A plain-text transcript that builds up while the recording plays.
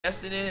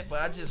invested in it,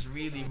 but I just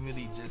really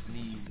just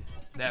need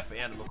that for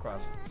Animal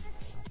Crossing.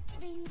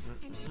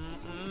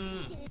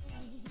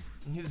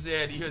 He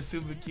said you're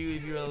super cute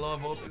if you're in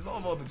Lawn Vulpix.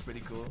 Lawn Vulpix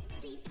pretty cool.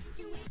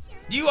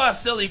 You are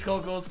silly,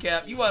 Coco's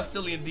Cap. You are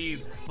silly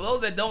indeed. For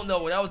those that don't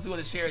know, when I was doing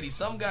the charity,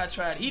 some guy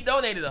tried, he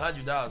donated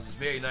 $100, which is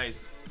very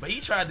nice. But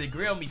he tried to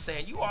grill me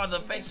saying, you are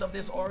the face of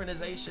this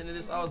organization. And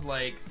this, I was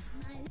like,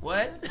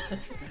 what?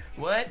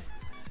 What?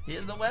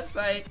 Here's the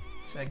website.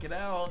 Check it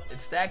out.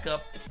 It's Stack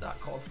Up. It's not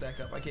called Stack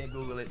Up. I can't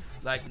Google it.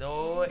 Like,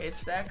 no, it's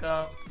Stack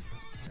Up.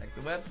 Check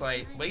the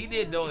website. But he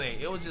did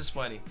donate. It was just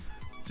funny.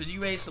 Should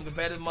you raise some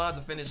competitive mods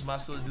to finish my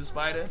Dew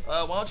Spider?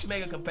 Why don't you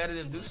make a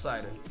competitive Dew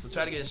Spider? So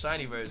try to get a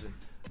shiny version.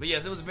 But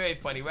yes, it was very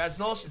funny.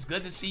 Razosh, it's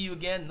good to see you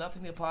again.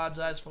 Nothing to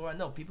apologize for. I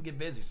know people get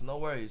busy, so no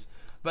worries.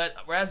 But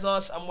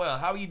Razosh, I'm well.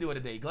 How are you doing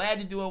today? Glad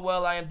you're doing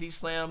well. I am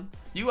D-Slam.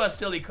 You are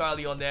silly,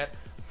 Carly, on that.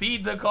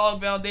 Feed the Kong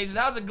Foundation.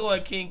 How's it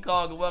going, King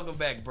Kong? And welcome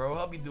back, bro.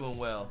 Hope you're doing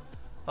well.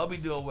 Hope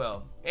you're doing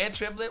well. And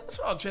Triplet? What's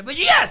wrong, Triplet?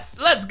 Yes!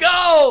 Let's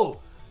go!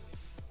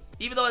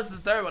 Even though this is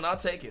the third one, I'll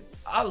take it.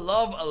 I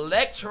love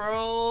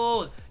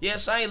Electrode. Yeah,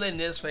 Shiny Litten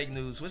is fake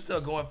news. We're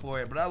still going for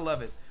it, but I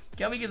love it.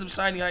 Can we get some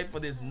shiny hype for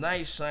this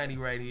nice shiny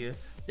right here?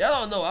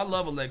 Y'all don't know, I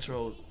love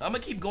Electrode. I'm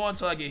gonna keep going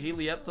until I get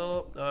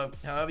Heliopto,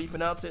 however you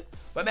pronounce it.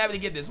 But I'm happy to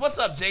get this. What's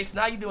up, Jason?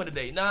 How you doing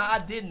today? Nah, I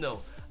did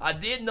know. I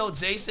did know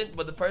Jason,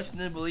 but the person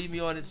didn't believe me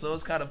on it, so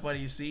it's kind of funny,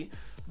 you see.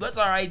 But it's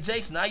alright,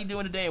 Jason. How you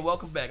doing today? And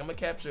welcome back. I'm gonna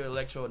capture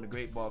Electrode in the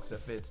great box that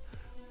fits.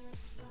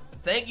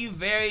 Thank you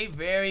very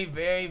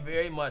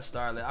much,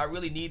 Starlet. I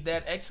really need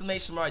that.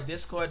 Exclamation mark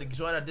Discord to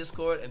join our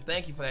Discord, and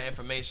thank you for that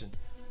information.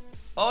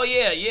 Oh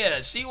yeah,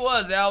 she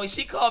was, Allie.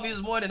 She called me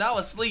this morning. I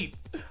was asleep.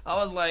 I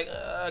was like,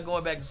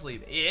 going back to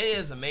sleep. It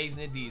is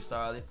amazing indeed,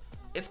 Starlet.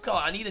 It's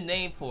called, I need a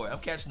name for it. I'm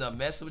catching up.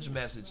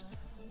 Message.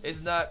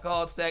 It's not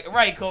called Stack.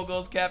 Right,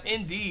 Coco's Cap.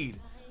 Indeed.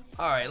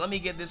 Alright, let me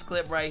get this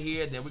clip right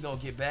here, then we're gonna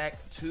get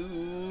back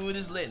to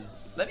this Litten.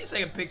 Let me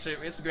take a picture,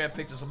 Instagram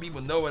picture, so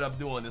people know what I'm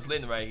doing. This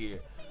Litten right here.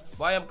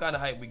 Why I'm kind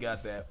of hyped we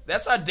got that.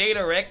 That's our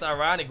data rect,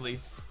 ironically.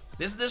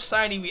 This is the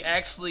shiny we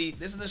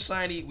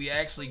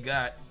actually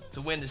got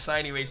to win the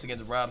shiny race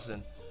against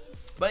Robson.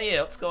 But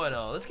yeah, what's going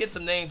on? Let's get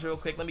some names real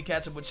quick. Let me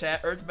catch up with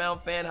chat.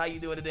 Earthbound fan, how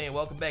you doing today? And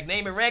welcome back.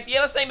 Name it rect.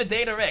 Yeah, let's name it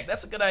data rect.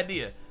 That's a good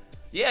idea.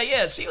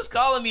 Yeah, she was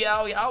calling me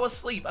out. I was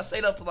asleep. I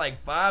stayed up to like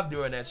 5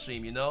 during that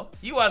stream, you know?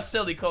 You are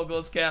silly,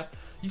 Coco's Cap.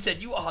 You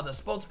said you are the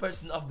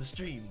spokesperson of the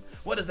stream.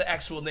 What is the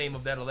actual name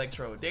of that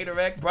Electrode? Data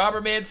rect?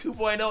 Barberman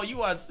 2.0?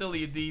 You are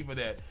silly indeed for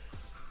that.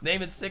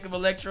 Name it Sick of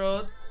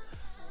Electrode.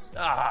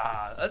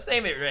 Let's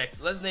name it Rect.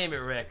 Let's name it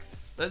Rect.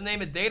 Let's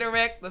name it Data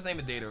Rect. Let's name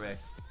it Data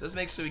Rect. Let's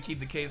make sure we keep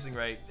the casing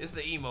right. It's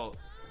the emote.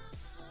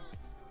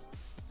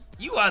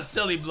 You are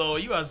silly, Blower.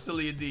 You are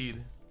silly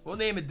indeed. We'll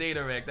name it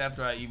Data Rect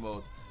after our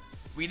emote.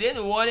 We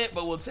didn't want it,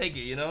 but we'll take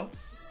it, you know?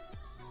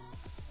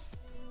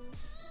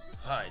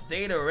 Alright,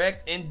 Data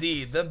Rect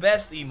indeed. The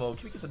best emote.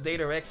 Can we get some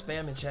Data Rect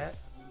spam in chat?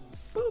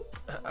 Boop.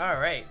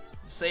 Alright.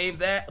 Save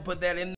that. Put that in.